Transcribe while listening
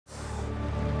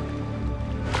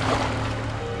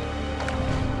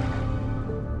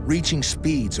Reaching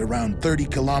speeds around 30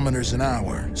 kilometers an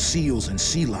hour, seals and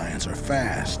sea lions are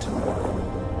fast.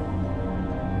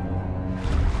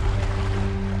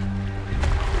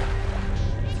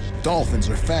 Dolphins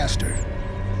are faster,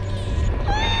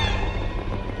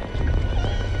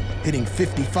 hitting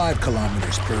 55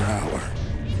 kilometers per hour,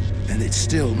 and it's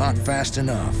still not fast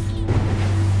enough.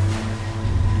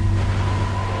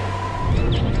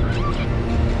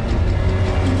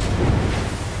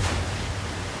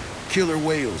 Killer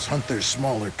whales hunt their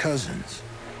smaller cousins.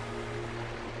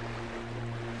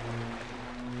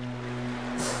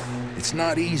 It's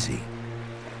not easy.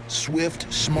 Swift,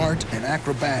 smart, and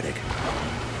acrobatic,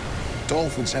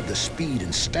 dolphins have the speed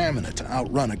and stamina to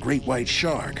outrun a great white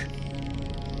shark,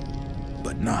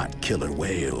 but not killer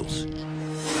whales.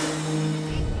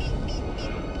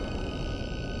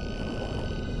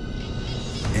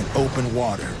 In open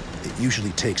water, it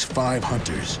usually takes 5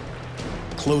 hunters,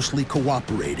 closely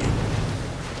cooperating,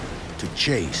 to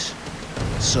chase,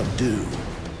 subdue,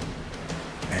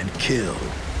 and kill.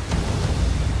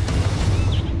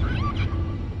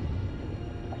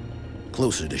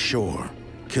 Closer to shore,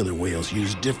 killer whales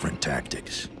use different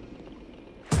tactics.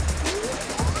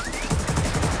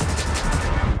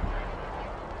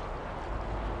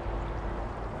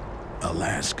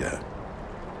 Alaska.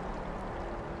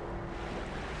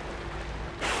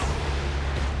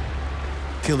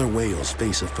 Killer whales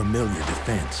face a familiar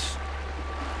defense.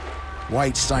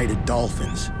 White-sided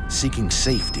dolphins seeking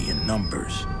safety in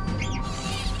numbers.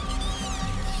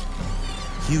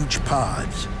 Huge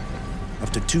pods,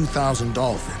 up to 2,000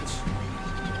 dolphins.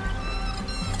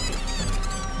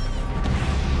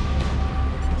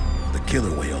 The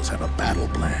killer whales have a battle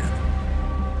plan.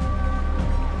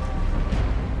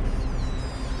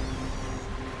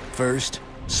 First,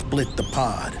 split the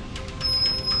pod.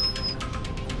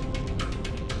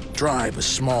 Drive a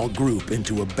small group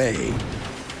into a bay.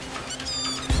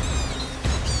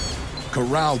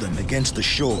 Corral them against the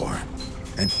shore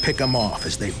and pick them off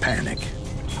as they panic.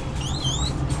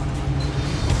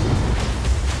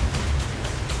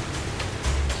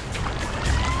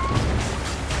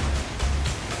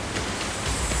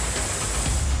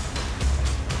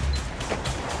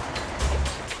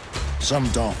 Some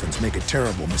dolphins make a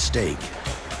terrible mistake.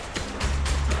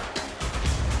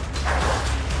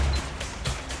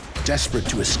 Desperate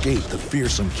to escape the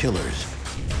fearsome killers,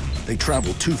 they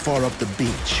travel too far up the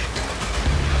beach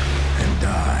and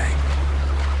die.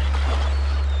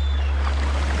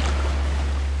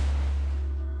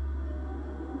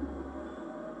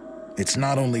 It's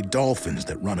not only dolphins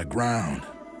that run aground.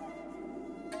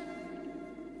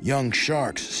 Young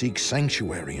sharks seek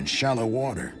sanctuary in shallow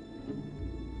water.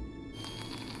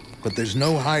 But there's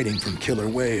no hiding from killer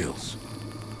whales.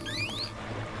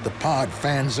 The pod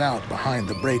fans out behind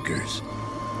the breakers.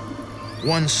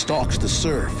 One stalks the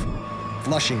surf,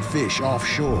 flushing fish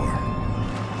offshore.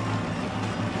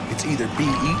 It's either be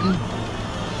eaten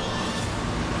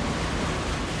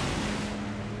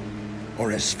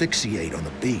or asphyxiate on the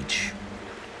beach.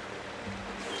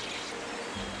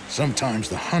 Sometimes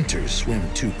the hunters swim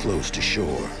too close to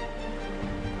shore.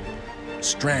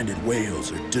 Stranded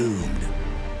whales are doomed,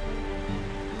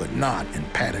 but not in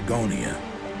Patagonia.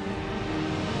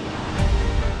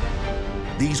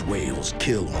 These whales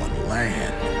kill on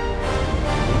land.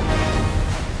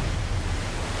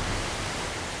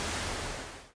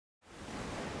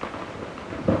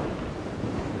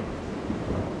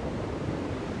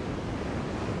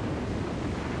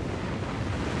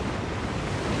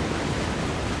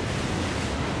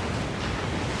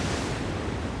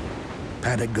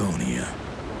 Patagonia,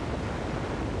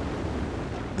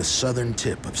 the southern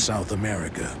tip of South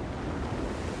America.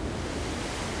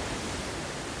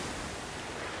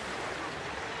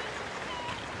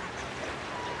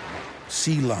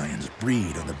 Sea lions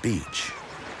breed on the beach.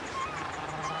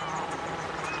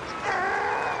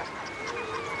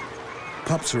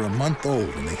 Pups are a month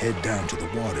old when they head down to the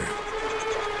water.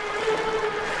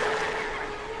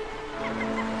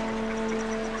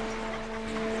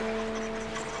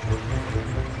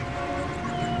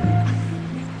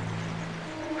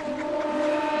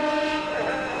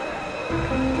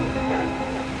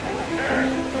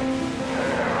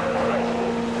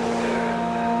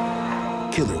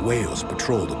 Killer whales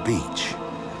patrol the beach,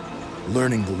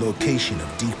 learning the location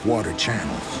of deep water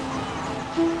channels,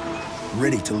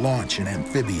 ready to launch an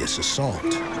amphibious assault.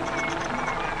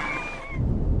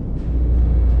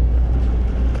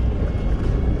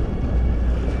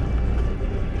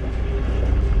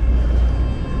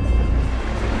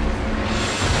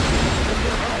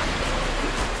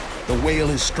 The whale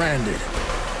is stranded,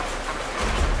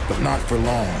 but not for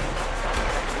long.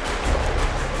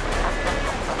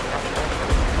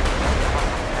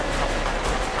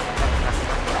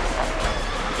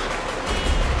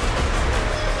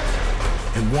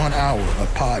 1 hour, a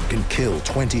pod can kill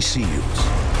 20 seals.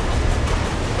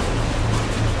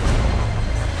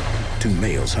 2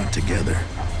 males hunt together.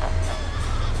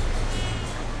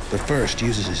 The first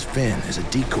uses his fin as a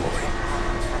decoy.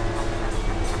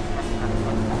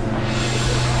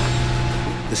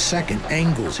 The second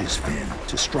angles his fin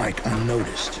to strike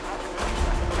unnoticed.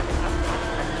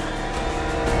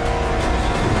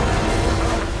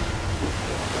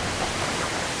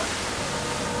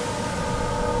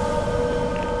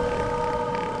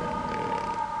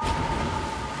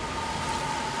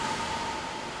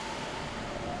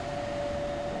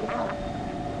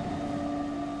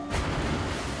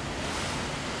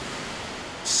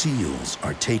 Seals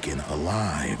are taken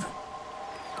alive,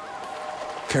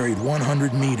 carried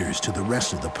 100 meters to the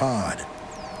rest of the pod,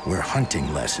 where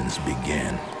hunting lessons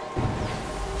begin.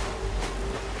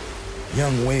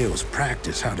 Young whales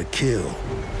practice how to kill.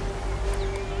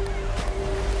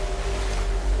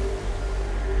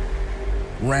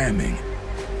 Ramming,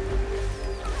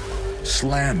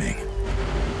 slamming,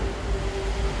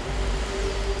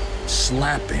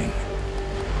 slapping,